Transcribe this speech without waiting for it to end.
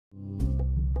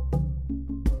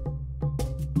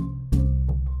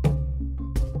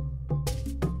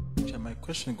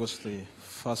question goes to the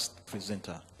first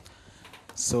presenter.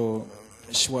 So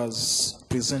she was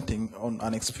presenting on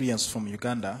an experience from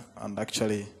Uganda, and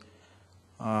actually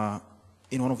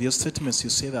in one of your statements you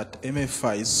say that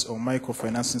MFIs or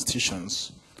microfinance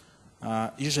institutions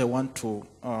usually want to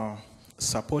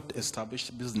support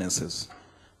established businesses,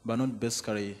 but not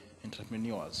basically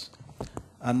entrepreneurs.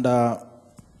 And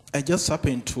I just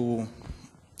happened to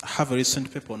have a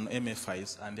recent paper on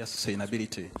MFIs and their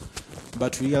sustainability,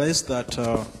 but realized that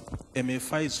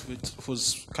MFIs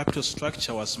whose capital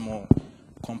structure was more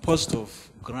composed of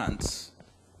grants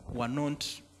were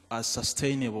not as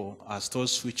sustainable as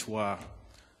those which were,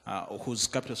 whose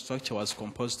capital structure was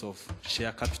composed of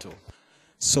share capital.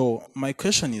 So my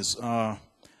question is,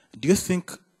 do you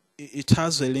think it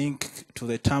has a link to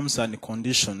the terms and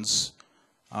conditions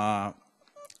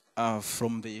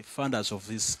from the funders of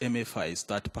these MFIs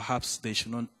that perhaps they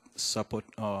should not support,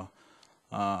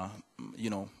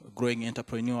 growing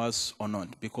entrepreneurs or not?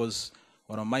 Because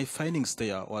one of my findings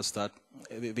there was that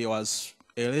there was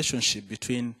a relationship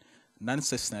between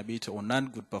non-sustainability or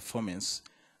non-good performance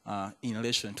in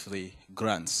relation to the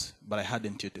grants, but I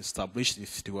hadn't yet established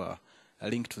if they were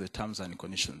linked to the terms and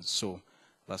conditions. So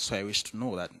that's why I wish to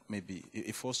know that maybe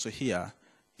if also here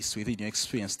is within your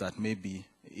experience that maybe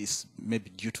is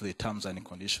due to the terms and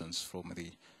conditions from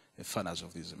the funders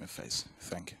of these MFIs.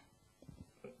 Thank you.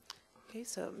 Okay,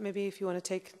 so maybe if you want to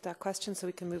take that question so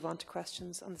we can move on to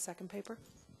questions on the second paper.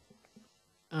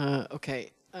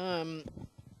 Okay. It's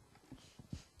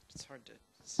hard to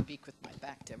speak with my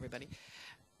back to everybody.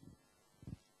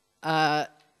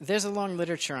 There's a long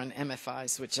literature on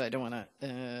MFIs, which I don't want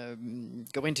to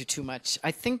go into too much.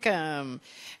 I think a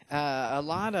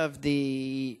lot of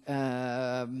the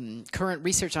current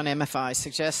research on MFIs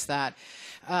suggests that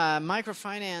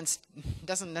microfinance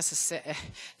doesn't necessarily,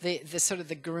 the sort of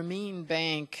the Grameen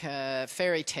Bank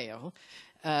fairy tale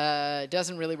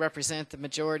doesn't really represent the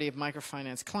majority of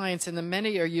microfinance clients, and the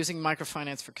many are using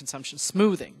microfinance for consumption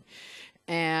smoothing.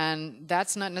 And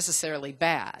that's not necessarily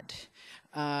bad.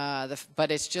 But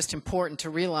it's just important to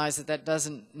realize that that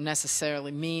doesn't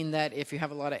necessarily mean that if you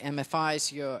have a lot of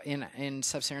MFIs you're in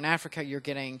sub-Saharan Africa, you're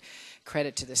getting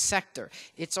credit to this sector.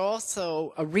 It's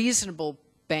also a reasonable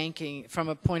banking, from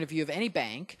a point of view of any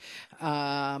bank,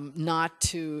 not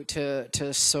to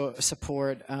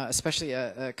support, especially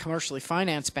a commercially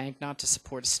financed bank, not to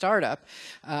support a startup,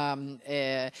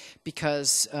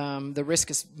 because the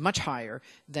risk is much higher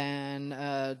than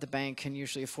the bank can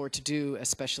usually afford to do,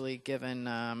 especially given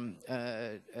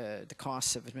the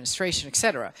costs of administration,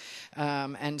 etc.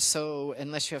 And so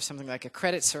unless you have something like a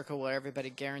credit circle where everybody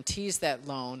guarantees that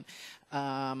loan,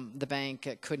 the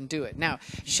bank couldn't do it. Now,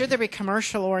 should there be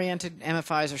commercial-oriented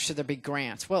MFIs or should there be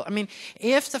grants? Well, I mean,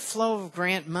 if the flow of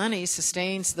grant money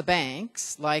sustains the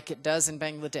banks, like it does in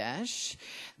Bangladesh,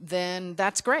 then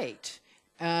that's great.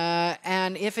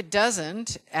 And if it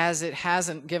doesn't, as it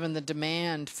hasn't given the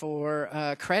demand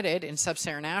for credit in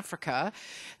sub-Saharan Africa,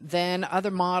 then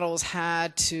other models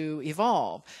had to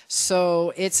evolve.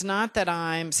 So it's not that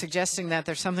I'm suggesting that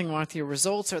there's something wrong with your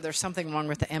results or there's something wrong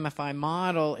with the MFI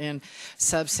model in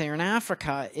sub-Saharan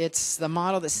Africa. It's the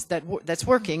model that's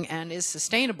working and is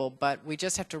sustainable, but we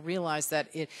just have to realize that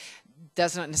it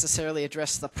does not necessarily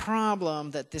address the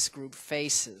problem that this group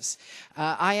faces.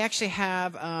 I actually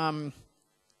have...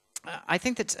 I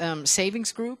think that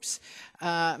savings groups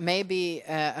may be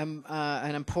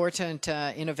an important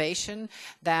innovation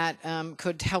that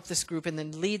could help this group and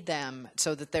then lead them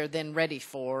so that they're then ready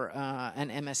for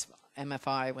an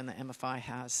MFI when the MFI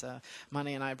has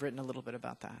money, and I've written a little bit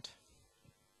about that.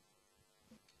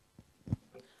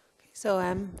 Okay, so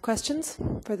questions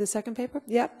for the second paper?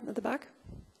 Yeah, at the back.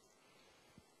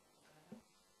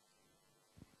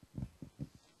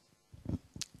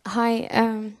 Hi,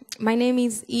 my name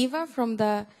is Eva from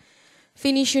the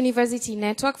Finnish University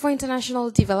Network for International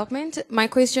Development. My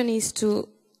question is to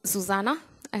Zuzana.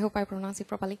 I hope I pronounce it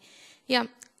properly. Yeah,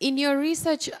 in your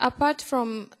research, apart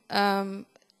from,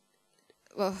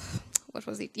 well, what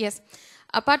was it? Yes,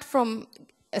 apart from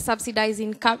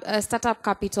subsidizing startup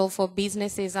capital for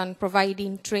businesses and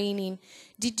providing training,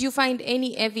 did you find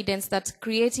any evidence that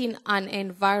creating an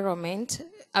environment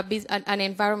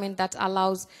that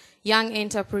allows young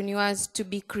entrepreneurs to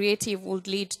be creative would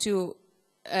lead to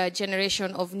a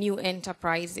generation of new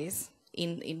enterprises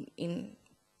in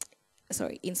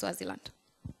Swaziland?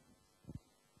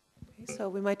 Okay, so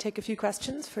we might take a few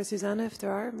questions for Zuzana if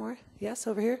there are more. Yes,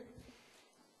 over here.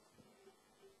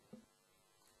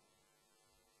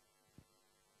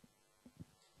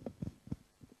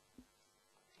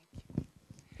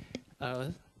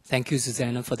 Thank you,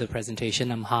 Zuzana, for the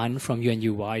presentation. I'm Han from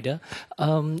UNU-WIDER.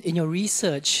 In your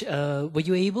research, were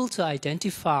you able to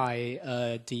identify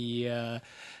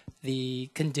the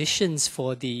conditions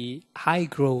for the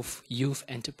high-growth youth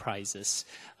enterprises?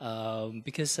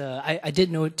 Because I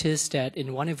did notice that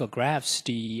in one of your graphs,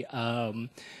 the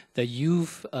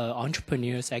youth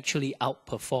entrepreneurs actually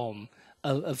outperform.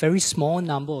 A very small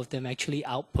number of them actually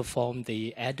outperform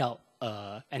the adult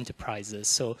enterprises.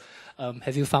 So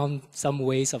have you found some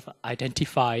ways of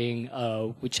identifying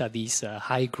which are these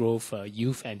high-growth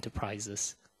youth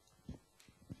enterprises?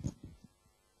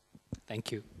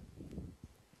 Thank you.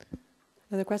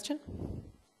 Another question?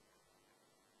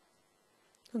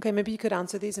 Okay, maybe you could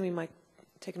answer these and we might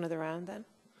take another round then.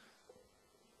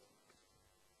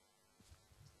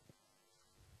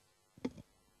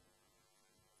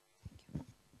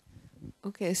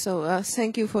 Okay, so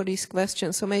thank you for these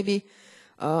questions. So maybe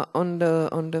on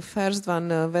the first one,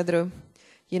 whether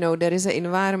there is an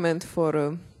environment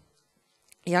for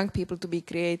young people to be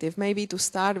creative. Maybe to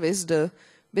start with, the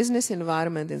business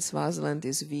environment in Swaziland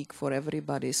is weak for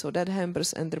everybody, so that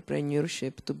hampers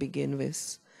entrepreneurship to begin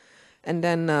with. And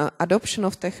then adoption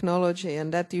of technology,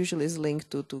 and that usually is linked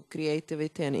to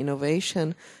creativity and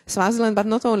innovation. Swaziland, but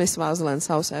not only Swaziland,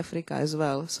 South Africa as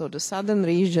well. So the southern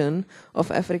region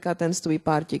of Africa tends to be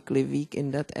particularly weak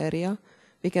in that area.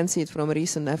 We can see it from a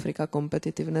recent Africa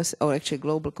competitiveness, or actually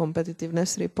global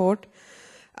competitiveness report.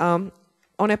 On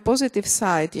a positive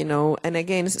side, and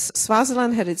again,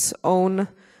 Swaziland had its own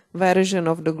version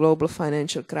of the global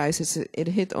financial crisis. It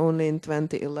hit only in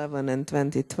 2011 and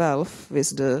 2012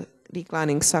 with the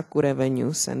declining SACU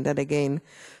revenues, and that again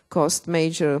caused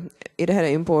it had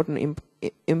important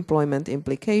employment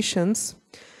implications.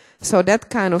 So that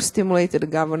kind of stimulated the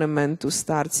government to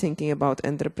start thinking about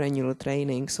entrepreneurial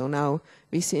training. So now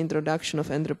we see introduction of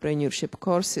entrepreneurship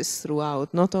courses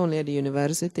throughout, not only at the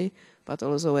university, but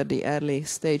also at the early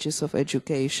stages of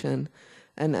education.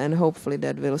 And hopefully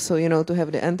that will, so to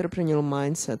have the entrepreneurial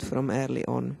mindset from early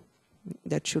on.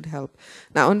 That should help.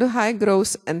 Now, on the high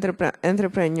growth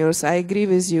entrepreneurs, I agree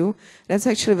with you. That's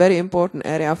actually a very important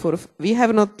area we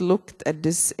have not looked at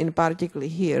this in particular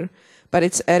here, but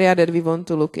it's area that we want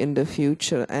to look in the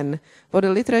future. And what the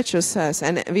literature says,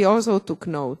 and we also took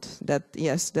note that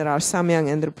yes, there are some young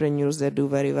entrepreneurs that do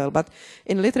very well, but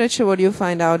in literature what you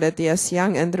find out that yes,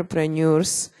 young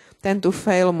entrepreneurs tend to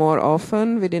fail more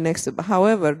often with the next,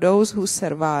 however, those who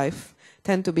survive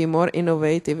tend to be more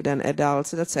innovative than adults.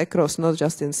 That's across, not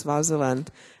just in Swaziland,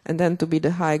 and then to be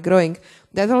the high growing.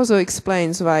 That also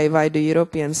explains why the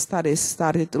European studies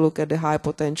started to look at the high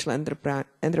potential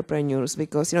entrepreneurs,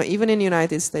 because even in the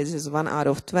United States it's 1 out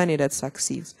of 20 that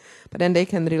succeeds, but then they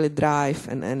can really drive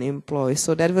and employ.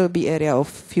 So that will be area of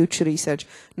future research,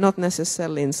 not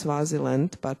necessarily in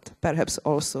Swaziland, but perhaps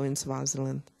also in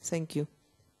Swaziland. Thank you.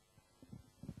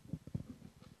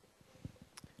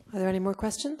 Are there any more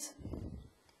questions?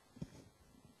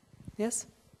 Yes?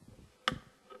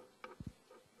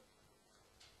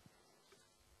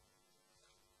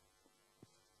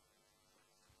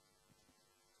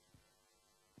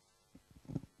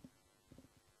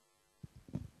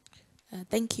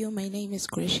 Thank you. My name is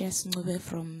Gracious Ngube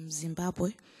from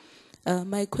Zimbabwe.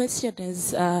 My question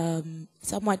is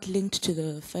somewhat linked to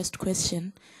the first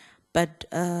question, but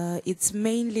it's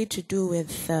mainly to do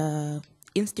with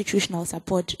institutional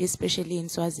support, especially in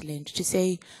Swaziland, to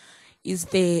say, is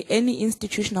there any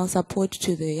institutional support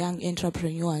to the young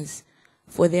entrepreneurs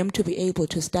for them to be able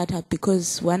to start up?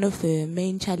 Because one of the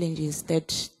main challenges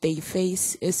that they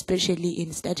face, especially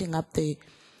in starting up the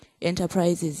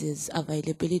enterprises, is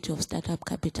availability of startup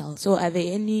capital. So are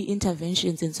there any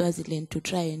interventions in Swaziland to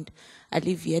try and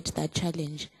alleviate that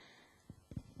challenge?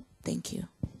 Thank you.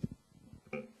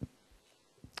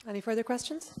 Any further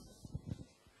questions?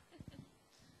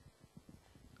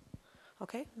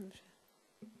 Okay.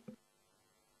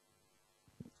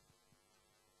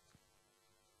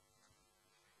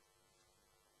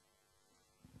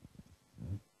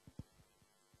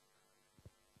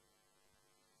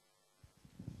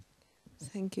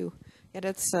 Thank you. Yeah,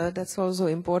 that's also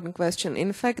an important question.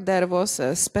 In fact, there was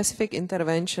a specific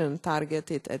intervention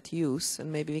targeted at youth,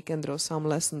 and maybe we can draw some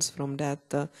lessons from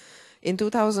that. In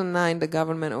 2009, the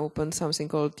government opened something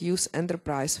called Youth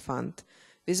Enterprise Fund,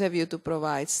 with a view to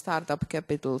provide startup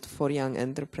capital for young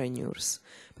entrepreneurs.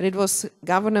 But it was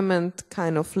government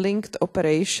kind of linked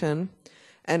operation,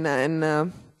 and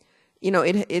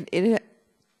it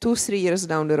 2-3 years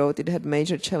down the road, it had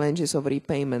major challenges of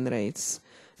repayment rates.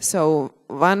 So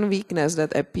one weakness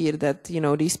that appeared that, you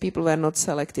know, these people were not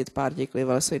selected particularly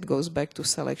well, so it goes back to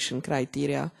selection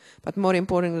criteria. But more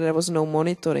importantly, there was no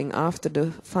monitoring after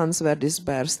the funds were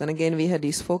disbursed. And again, we had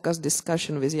this focused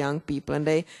discussion with young people, and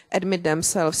they admit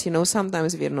themselves, you know,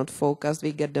 sometimes we are not focused,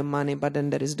 we get the money, but then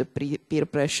there is the peer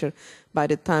pressure. By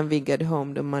the time we get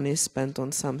home, the money is spent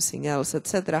on something else,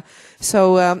 etc.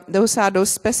 So those are those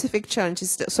specific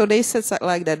challenges. So they said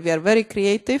like that, we are very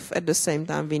creative, at the same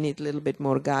time we need a little bit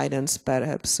more guidance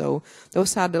perhaps. So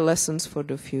those are the lessons for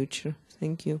the future.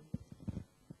 Thank you.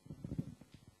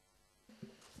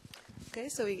 Okay,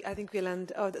 so I think we'll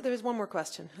end. Oh, there is one more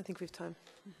question. I think we have time.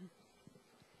 Mm-hmm.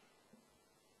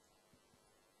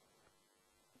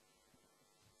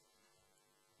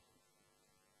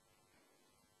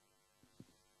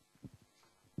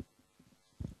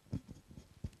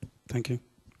 Thank you.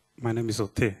 My name is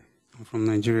Ote. I'm from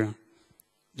Nigeria.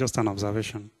 Just an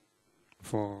observation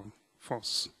for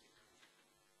Fox,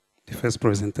 the first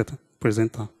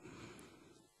presenter.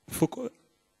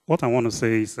 What I want to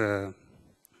say is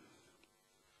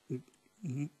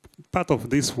part of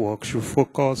this work should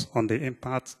focus on the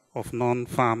impact of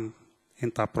non-farm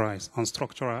enterprise on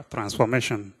structural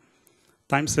transformation.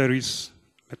 Time series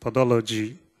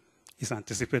methodology is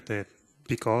anticipated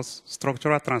because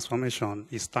structural transformation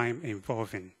is time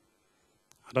involving.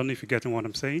 I don't know if you're getting what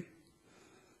I'm saying.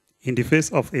 In the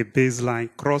face of a baseline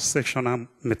cross-sectional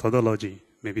methodology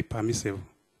may be permissible.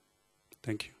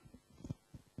 Thank you.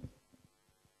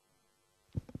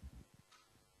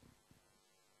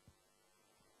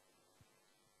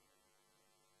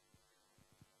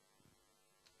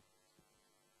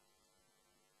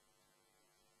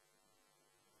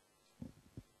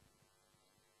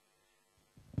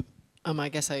 I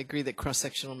guess I agree that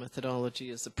cross-sectional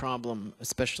methodology is a problem,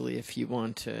 especially if you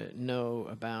want to know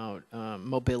about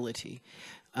mobility.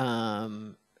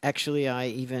 Actually, I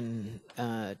even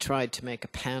tried to make a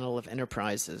panel of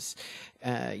enterprises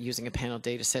using a panel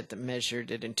data set that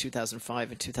measured it in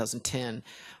 2005 and 2010,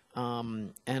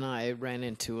 and I ran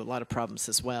into a lot of problems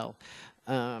as well.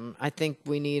 I think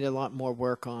we need a lot more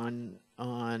work on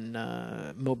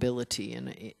mobility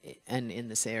and in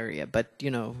this area, but you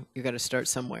know, you got to start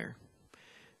somewhere.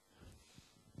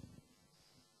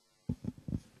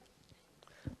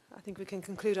 I think we can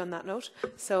conclude on that note.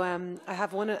 So I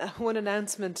have one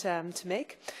announcement to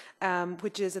make,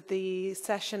 which is at the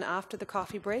session after the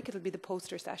coffee break. It'll be the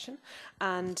poster session,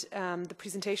 and the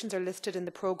presentations are listed in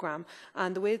the programme.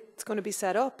 And the way it's going to be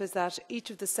set up is that each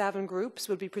of the 7 groups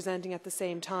will be presenting at the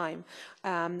same time.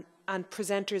 And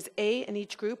presenters A in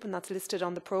each group, and that's listed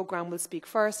on the programme, will speak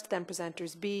first, then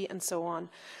presenters B, and so on.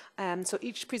 So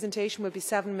each presentation will be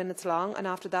 7 minutes long, and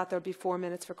after that there'll be 4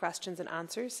 minutes for questions and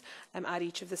answers at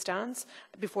each of the stands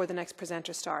before the next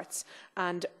presenter starts.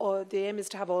 And the aim is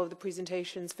to have all of the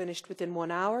presentations finished within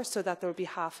 1 hour, so that there'll be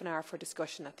half an hour for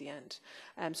discussion at the end.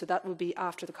 So that will be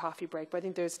after the coffee break, but I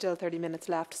think there's still 30 minutes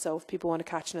left, so if people want to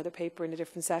catch another paper in a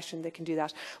different session, they can do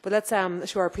that. But let's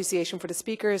show our appreciation for the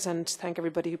speakers and thank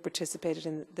everybody who participated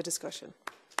in the discussion.